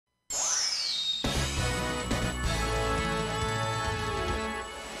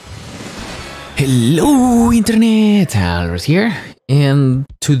Hello internet, Albert here, and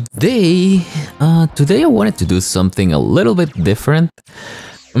today I wanted to do something a little bit different,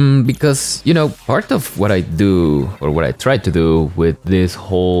 because part of what I do, or what I try to do with this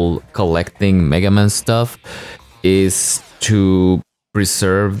whole collecting Mega Man stuff, is to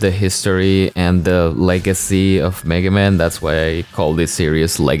preserve the history and the legacy of Mega Man. That's why I call this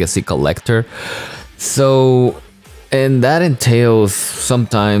series Legacy Collector. And that entails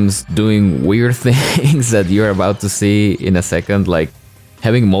sometimes doing weird things that you're about to see in a second, like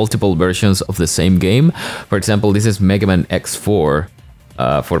having multiple versions of the same game. For example, this is Mega Man X4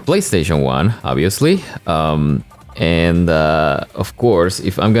 for PlayStation 1, obviously. Of course,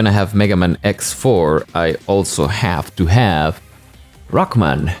 if I'm gonna have Mega Man X4, I also have to have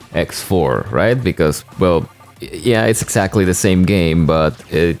Rockman X4, right? Because, well, yeah, it's exactly the same game, but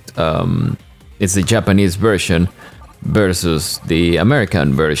it's the Japanese version versus the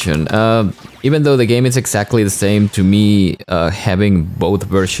American version. Even though the game is exactly the same, to me, having both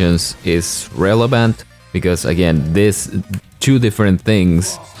versions is relevant because, again, these two different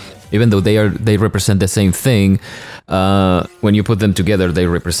things, even though they represent the same thing, when you put them together, they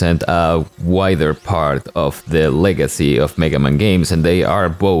represent a wider part of the legacy of Mega Man games, and they are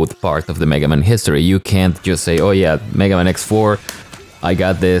both part of the Mega Man history. You can't just say, oh yeah, Mega Man X4, I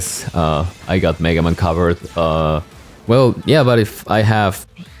got this, I got Mega Man covered. Well, yeah, but if I have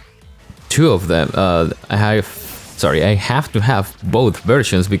two of them, I have to have both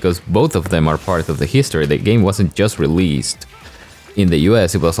versions because both of them are part of the history. The game wasn't just released in the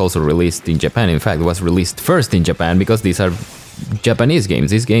US, it was also released in Japan. In fact, it was released first in Japan because these are Japanese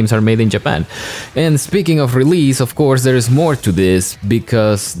games. These games are made in Japan. And speaking of release, of course, there is more to this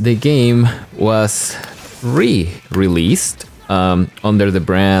because the game was re-released under the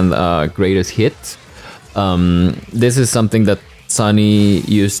brand Greatest Hits. This is something that Sony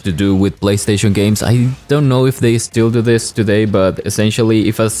used to do with PlayStation games. I don't know if they still do this today, but essentially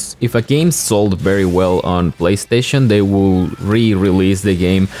if a game sold very well on PlayStation, they will re-release the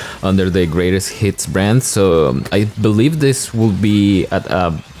game under the Greatest Hits brand. So I believe this will be at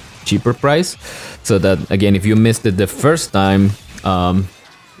a cheaper price, so that, again, if you missed it the first time,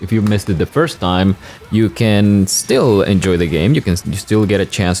 you can still enjoy the game. You still get a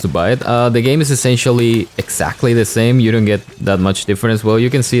chance to buy it. The game is essentially exactly the same. You don't get that much difference. Well, you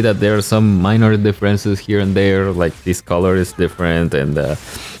can see that there are some minor differences here and there, like this color is different and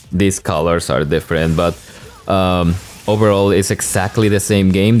these colors are different, but overall it's exactly the same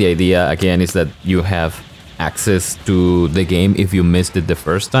game. The idea, again, is that you have access to the game if you missed it the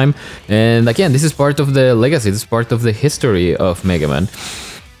first time. And again, this is part of the legacy. This is part of the history of Mega Man.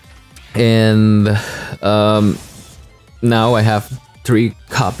 And now I have 3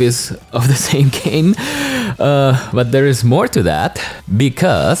 copies of the same game, but there is more to that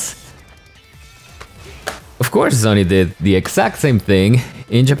because, of course, Sony did the exact same thing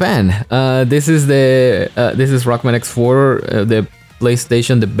in Japan. This is Rockman X4, the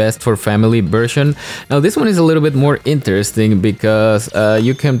PlayStation, the best for family version. Now this one is a little bit more interesting because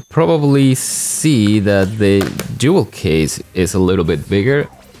you can probably see that the jewel case is a little bit bigger.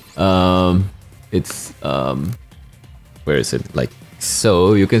 It's where is it? Like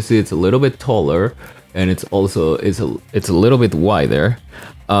so, you can see it's a little bit taller, and it's a little bit wider,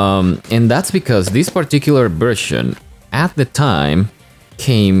 and that's because this particular version at the time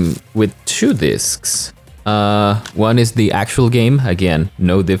came with 2 discs. One is the actual game. Again,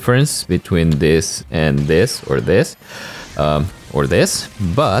 no difference between this and this, or this, or this,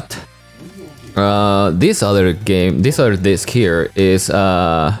 but this other disc here is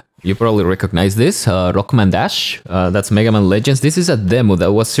you probably recognize this, Rockman Dash. That's Mega Man Legends. This is a demo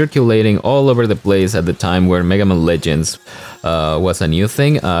that was circulating all over the place at the time where Mega Man Legends was a new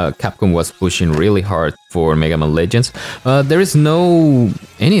thing. Capcom was pushing really hard for Mega Man Legends. There is any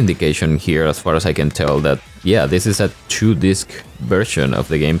indication here, as far as I can tell, that yeah, this is a 2-disc version of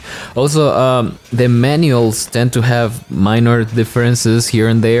the game. Also, the manuals tend to have minor differences here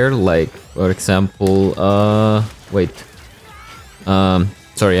and there, like, for example,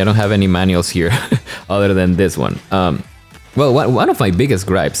 sorry, I don't have any manuals here other than this one. Well, one of my biggest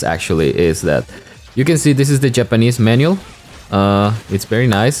gripes actually is that you can see this is the Japanese manual. It's very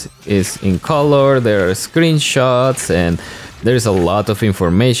nice. It's in color, there are screenshots, and there's a lot of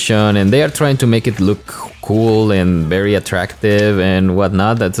information, and they are trying to make it look cool and very attractive and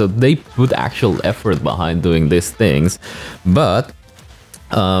whatnot. So they put actual effort behind doing these things. But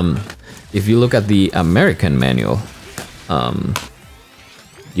if you look at the American manual,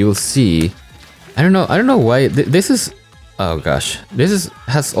 you'll see, I don't know why this is Oh gosh,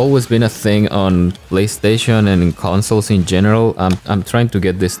 has always been a thing on PlayStation and in consoles in general. I'm trying to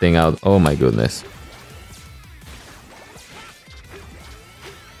get this thing out. Oh my goodness.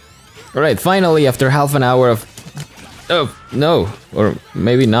 All right, finally, after half an hour of... Oh, no, or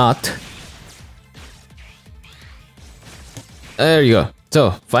maybe not. There you go. So,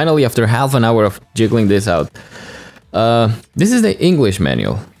 finally, after half an hour of jiggling this out, this is the English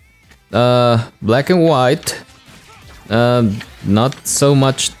manual. Black and white, not so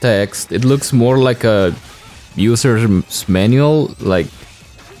much text. It looks more like a user's manual, like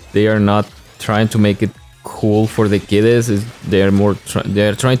they are not trying to make it cool for the kiddies.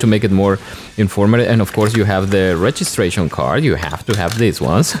 They're trying to make it more informative, and of course you have the registration card. You have to have these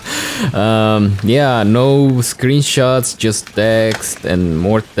ones. Yeah, no screenshots, just text and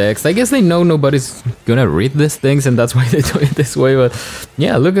more text. I guess they know nobody's gonna read these things, and that's why they do it this way. But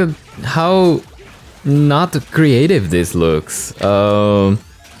yeah, look at how not creative this looks.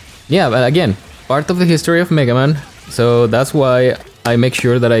 Yeah, but again, part of the history of Mega Man, so that's why I make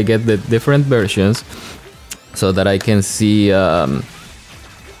sure that I get the different versions, so that I can see, well,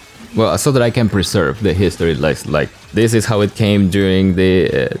 so that I can preserve the history. Like this is how it came during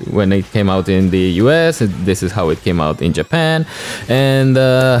the when it came out in the US. And this is how it came out in Japan, and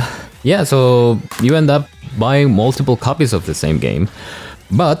yeah, so you end up buying multiple copies of the same game.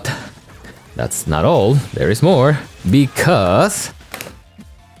 But that's not all. There is more, because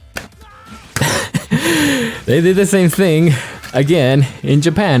they did the same thing again in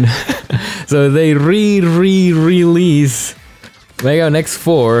Japan. So they release Mega Man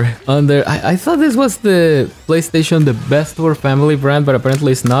X4 under... I thought this was the PlayStation the Best for Family brand, but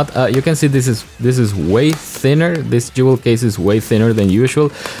apparently it's not. You can see this is way thinner. This jewel case is way thinner than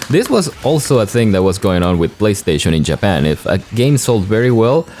usual. This was also a thing that was going on with PlayStation in Japan. If a game sold very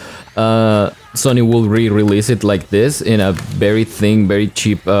well, Sony will re-release it like this in a very thin, very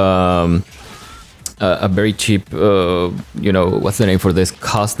cheap... a very cheap, you know, what's the name for this,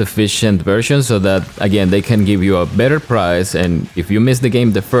 cost-efficient version, so that, again, they can give you a better price, and if you miss the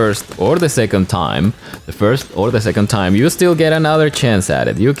game the first or the second time, you still get another chance at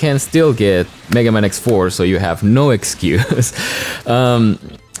it. You can still get Mega Man X4, so you have no excuse.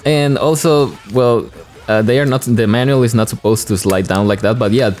 And also, well, they are not, the manual is not supposed to slide down like that,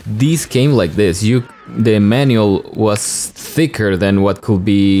 but yeah, these came like this. The manual was thicker than what could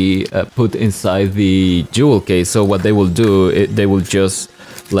be put inside the jewel case. So what they will do, they will just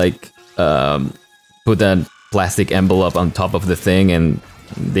like put a plastic envelope on top of the thing, and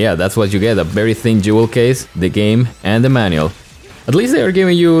yeah, that's what you get, a very thin jewel case, the game, and the manual. At least they are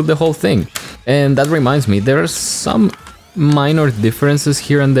giving you the whole thing. And that reminds me, there are some minor differences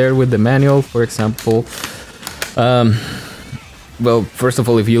here and there with the manual. For example, well, first of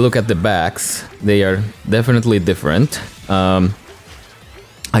all, if you look at the backs, they are definitely different.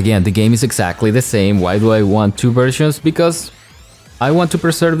 Again, the game is exactly the same. Why do I want two versions? Because I want to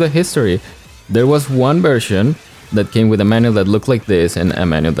preserve the history. There was one version that came with a manual that looked like this and a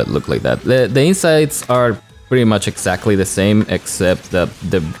manual that looked like that. The insides are pretty much exactly the same, except that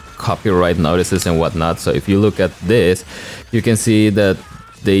the copyright notices and whatnot. So if you look at this, you can see that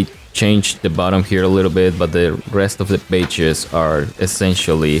they changed the bottom here a little bit, but the rest of the pages are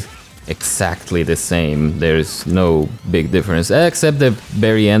essentially exactly the same. There's no big difference, except the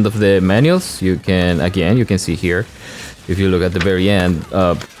very end of the manuals. You can see here, if you look at the very end,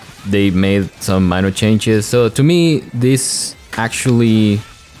 they made some minor changes. So to me, this actually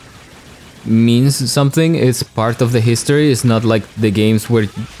means something. It's part of the history. It's not like the games where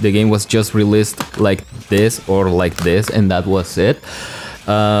the game was just released like this or like this and that was it.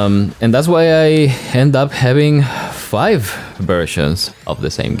 And that's why I end up having 5 versions of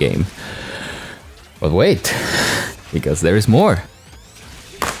the same game. But wait, because there is more.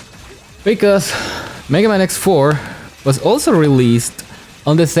 Because Mega Man X4 was also released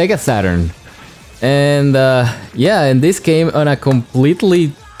on the Sega Saturn. And yeah, and this came on a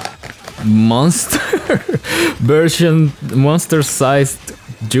completely monster version, monster-sized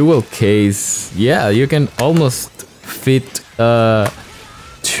jewel case. Yeah, you can almost fit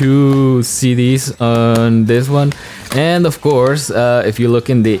 2 CDs on this one. And of course, if you look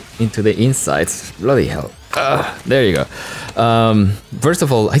into the insides, bloody hell, there you go. First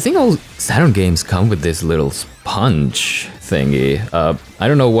of all, I think all Saturn games come with this little sponge thingy. I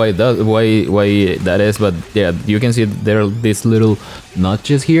don't know why that is, but yeah, you can see there are these little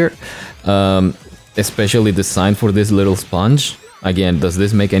notches here, especially designed for this little sponge. Again, does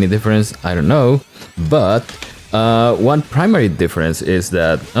this make any difference? I don't know, but one primary difference is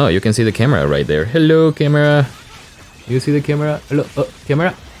that, oh, you can see the camera right there. Hello, camera. You see the camera? Hello,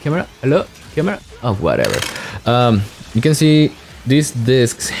 camera, hello, camera. Oh, whatever. you can see these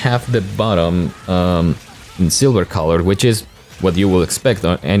discs have the bottom in silver color, which is what you will expect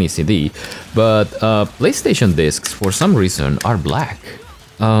on any CD, but PlayStation discs for some reason are black.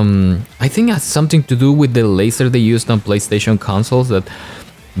 I think it has something to do with the laser they used on PlayStation consoles, that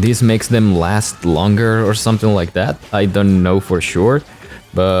this makes them last longer or something like that. I don't know for sure,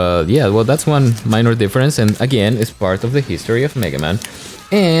 but yeah, well, that's one minor difference, and again, it's part of the history of Mega Man.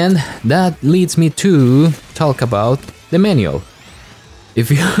 And that leads me to talk about the manual. If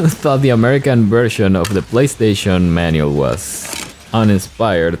you thought the American version of the PlayStation manual was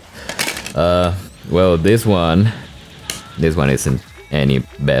uninspired, well, this one isn't any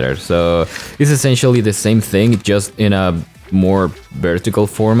better. So it's essentially the same thing, just in a more vertical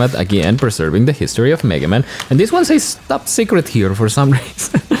format, again preserving the history of Mega Man. And this one says top secret here for some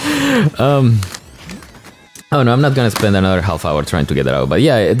reason. Oh no, I'm not gonna spend another half hour trying to get it out, but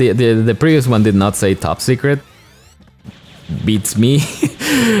yeah, the previous one did not say top secret. Beats me.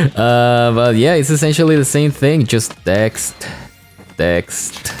 But yeah, it's essentially the same thing, just text,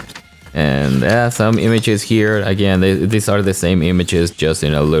 and some images here. Again, these are the same images, just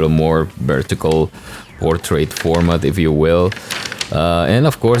in a little more vertical portrait format, if you will. And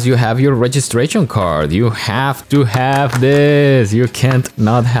of course, you have your registration card. You have to have this. You can't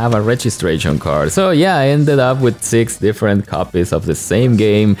not have a registration card. So yeah, I ended up with 6 different copies of the same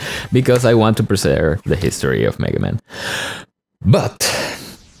game because I want to preserve the history of Mega Man. But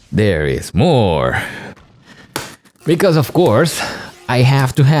there is more. Because of course, I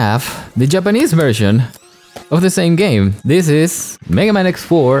have to have the Japanese version of the same game. This is Mega Man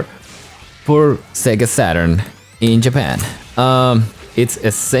X4 for Sega Saturn in Japan. It's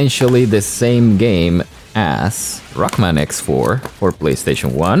essentially the same game as Rockman X4 for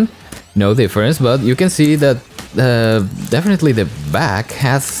PlayStation 1. No difference, but you can see that definitely the back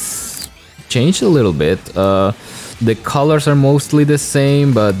has changed a little bit. The colors are mostly the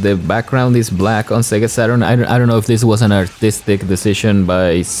same, but the background is black on Sega Saturn. I don't know if this was an artistic decision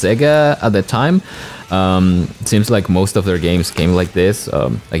by Sega at the time. It seems like most of their games came like this.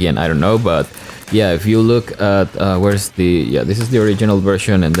 Again, I don't know, but yeah, if you look at where's the, yeah, this is the original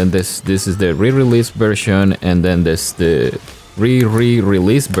version, and then this is the re-release version, and then this the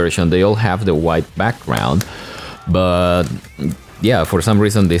re-release version. They all have the white background, but yeah, for some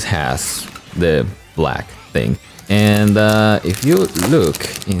reason this has the black thing. And if you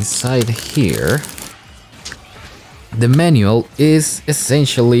look inside here, the manual is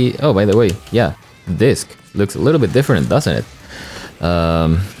essentially, oh, by the way, yeah, the disc looks a little bit different, doesn't it?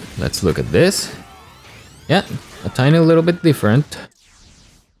 Let's look at this. Yeah, a tiny little bit different.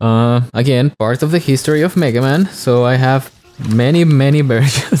 Again, part of the history of Mega Man, so I have many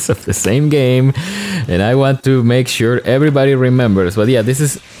versions of the same game, and I want to make sure everybody remembers. But yeah, this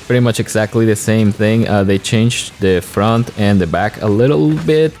is pretty much exactly the same thing. They changed the front and the back a little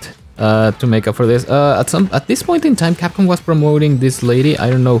bit to make up for this. At this point in time, Capcom was promoting this lady. I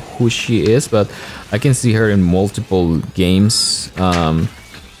don't know who she is, but I can see her in multiple games,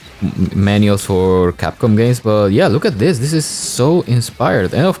 manuals for Capcom games. But yeah, look at this. This is so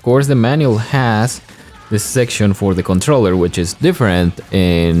inspired. And of course, the manual has this section for the controller, which is different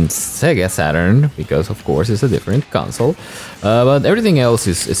in Sega Saturn, because of course it's a different console, but everything else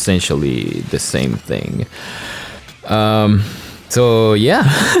is essentially the same thing. So yeah,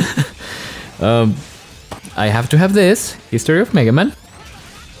 I have to have this history of Mega Man,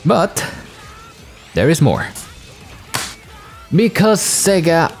 but there is more. Because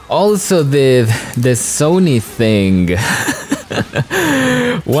Sega also did the Sony thing.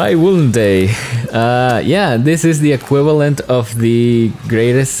 Why wouldn't they? Yeah, this is the equivalent of the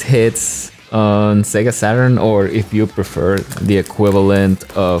greatest hits on Sega Saturn, or if you prefer, the equivalent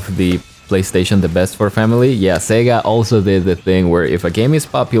of the PlayStation The Best for Family. Yeah, Sega also did the thing where if a game is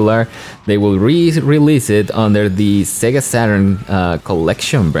popular, they will re-release it under the Sega Saturn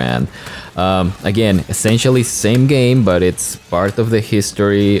collection brand. Again, essentially same game, but it's part of the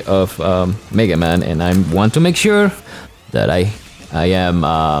history of Mega Man, and I want to make sure that I am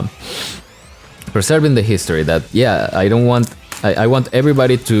preserving the history. That yeah, I want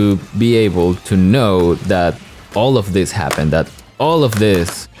everybody to be able to know that all of this happened, that all of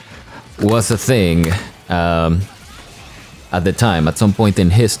this was a thing at the time, at some point in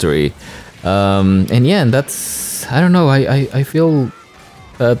history. And yeah, and that's, I don't know, I feel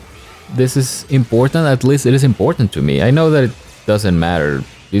that this is important. At least it is important to me. I know that it doesn't matter.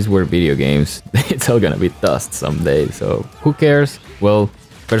 These were video games. It's all gonna be dust someday, so who cares? Well,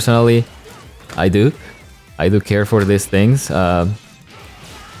 personally, I do care for these things. To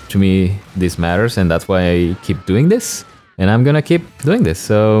me, this matters, and that's why I keep doing this, and I'm gonna keep doing this,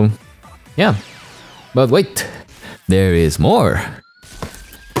 so yeah. But wait, there is more.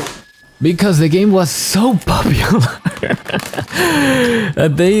 Because the game was so popular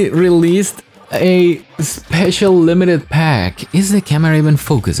that they released a special limited pack. Is the camera even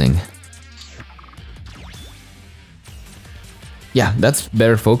focusing? Yeah, that's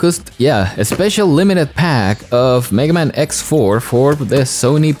better focused. Yeah, a special limited pack of Mega Man X4 for the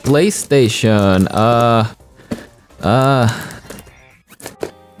Sony PlayStation.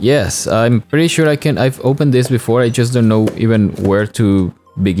 Yes, I'm pretty sure I've opened this before, I just don't know even where to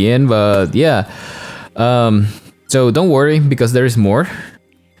begin, but yeah. So don't worry, because there is more.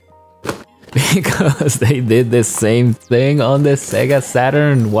 Because they did the same thing on the Sega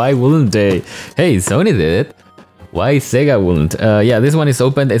Saturn, why wouldn't they? Hey, Sony did it. Why Sega wouldn't? Yeah, this one is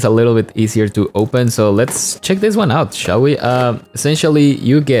open, it's a little bit easier to open, so let's check this one out, shall we? Essentially,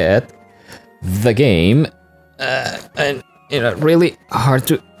 you get the game, and you know, really hard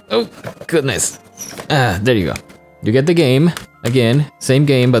to... Oh, goodness. There you go. You get the game, again, same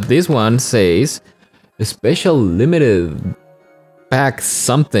game, but this one says a special limited pack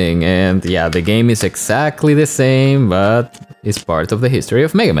something, and yeah, the game is exactly the same, but it's part of the history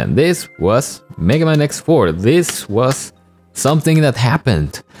of Mega Man. This was Mega Man X4. This was something that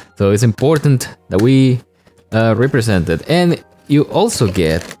happened, so it's important that we represent it. And you also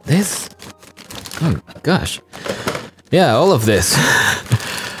get this. Oh gosh, yeah, all of this.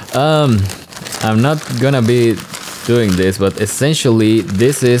 I'm not gonna be doing this, but essentially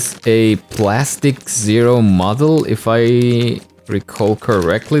this is a Plastic Zero model, if I recall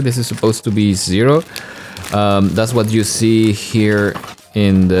correctly. This is supposed to be Zero. That's what you see here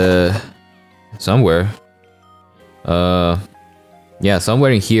in the... somewhere. Yeah,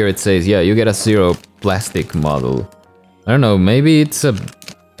 somewhere in here it says, yeah, you get a Zero plastic model. I don't know, maybe it's a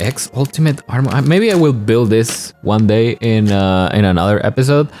X Ultimate Armor. Maybe I will build this one day in another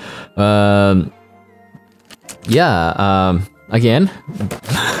episode. Yeah, again,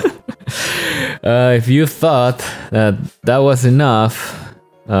 if you thought that that was enough,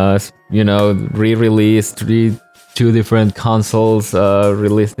 you know, re-released two different consoles,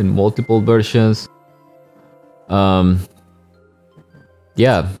 released in multiple versions.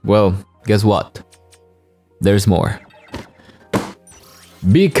 Yeah, well, guess what? There's more.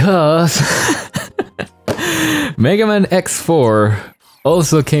 Because Mega Man X4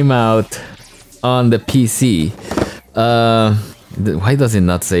 also came out on the PC. Why does it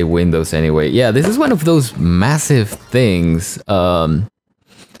not say Windows anyway? Yeah, this is one of those massive things. I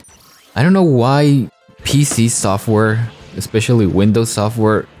don't know why PC software, especially Windows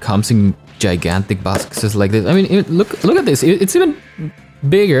software, comes in gigantic boxes like this. I mean, look at this. It's even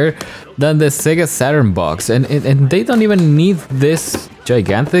bigger than the Sega Saturn box, and they don't even need this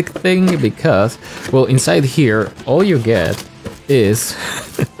gigantic thing because, well, inside here all you get is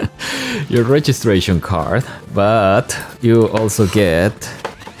your registration card, but you also get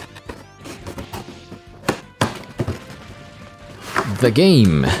the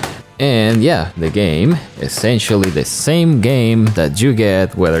game. And yeah, the game, essentially the same game that you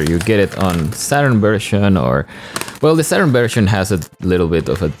get whether you get it on Saturn version or... Well, the Saturn version has a little bit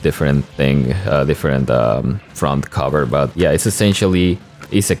of a different thing, different front cover, but yeah, it's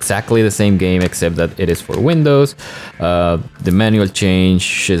exactly the same game except that it is for Windows. The manual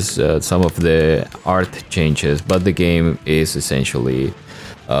changes, some of the art changes, but the game is essentially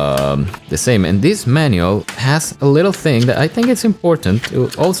the same. And this manual has a little thing that I think it's important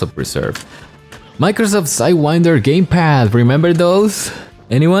to also preserve. Microsoft Sidewinder gamepad, remember those?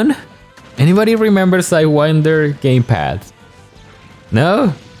 Anyone? Anybody remember Sidewinder gamepads?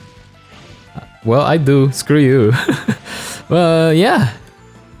 No? Well, I do. Screw you. Well, yeah.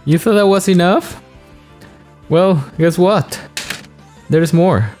 You thought that was enough? Well, guess what? There's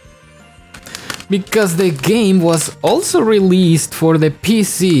more. Because the game was also released for the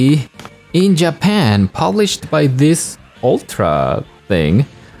PC in Japan, published by this Ultra thing.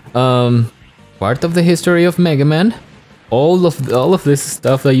 Part of the history of Mega Man. All of this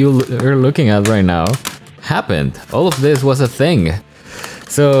stuff that you are looking at right now happened. All of this was a thing.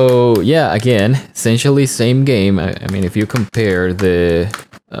 So yeah, again, essentially same game. I mean, if you compare the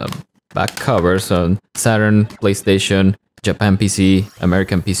back covers on Saturn, PlayStation, Japan PC,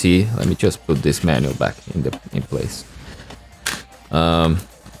 American PC. Let me just put this manual back in place.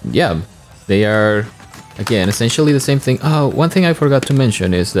 Yeah, they are again essentially the same thing. Oh, one thing I forgot to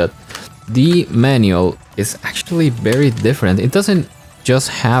mention is that the manual is actually very different. It doesn't just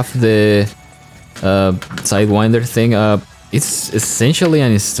have the Sidewinder thing. It's essentially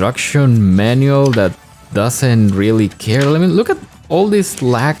an instruction manual that doesn't really care. I mean, look at all this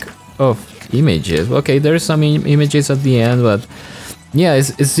lack of images. Okay, there's some images at the end, but yeah,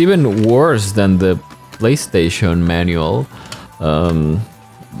 it's even worse than the PlayStation manual.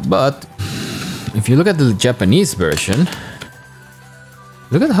 But if you look at the Japanese version,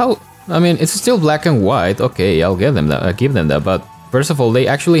 look at how, I mean, it's still black and white. Okay, I'll give them that. But first of all, they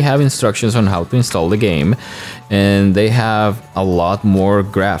actually have instructions on how to install the game, and they have a lot more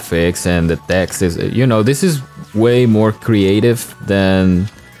graphics, and the text is, you know, this is way more creative than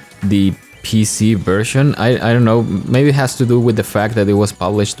the PC version. I don't know, maybe it has to do with the fact that it was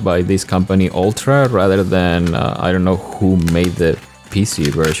published by this company Ultra rather than I don't know who made the PC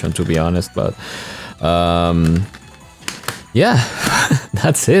version, to be honest, but yeah,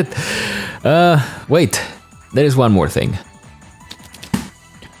 that's it. Wait, there is one more thing.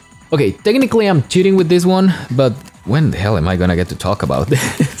 Okay, technically I'm cheating with this one, but when the hell am I gonna get to talk about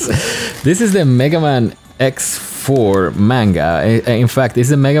this? This is the Mega Man X4 manga. In fact, it's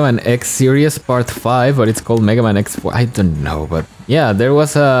the Mega Man X series part 5, but it's called Mega Man X4. I don't know, but yeah, there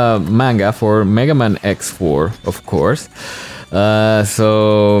was a manga for Mega Man X4, of course.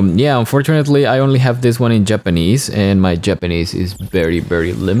 So yeah, unfortunately I only have this one in Japanese, and my Japanese is very,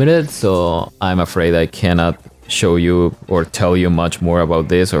 very limited, so I'm afraid I cannot show you or tell you much more about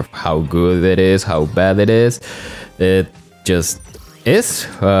this, or how good it is, how bad it is. It just is.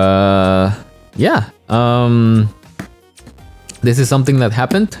 Yeah. This is something that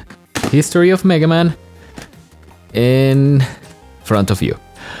happened. History of Mega Man in front of you.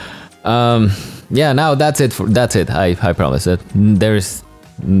 Yeah, now that's it. That's it. I promise it. There's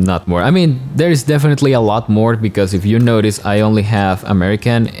not more. I mean, there is definitely a lot more, because if you notice, I only have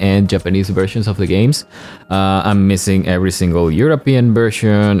American and Japanese versions of the games. I'm missing every single European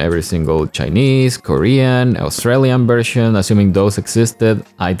version, every single Chinese, Korean, Australian version, assuming those existed.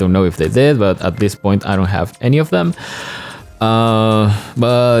 I don't know if they did, but at this point I don't have any of them.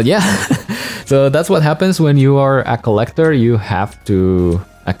 But yeah, so that's what happens when you are a collector. You have to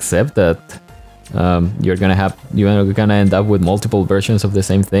accept that you're gonna end up with multiple versions of the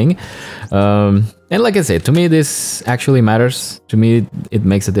same thing. And like I said, to me this actually matters. To me it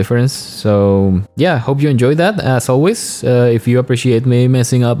makes a difference. So yeah, hope you enjoyed that. As always, if you appreciate me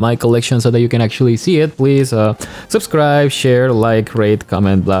messing up my collection so that you can actually see it, please subscribe, share, like, rate,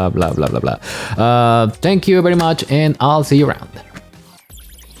 comment, blah blah blah blah blah. Thank you very much, and I'll see you around.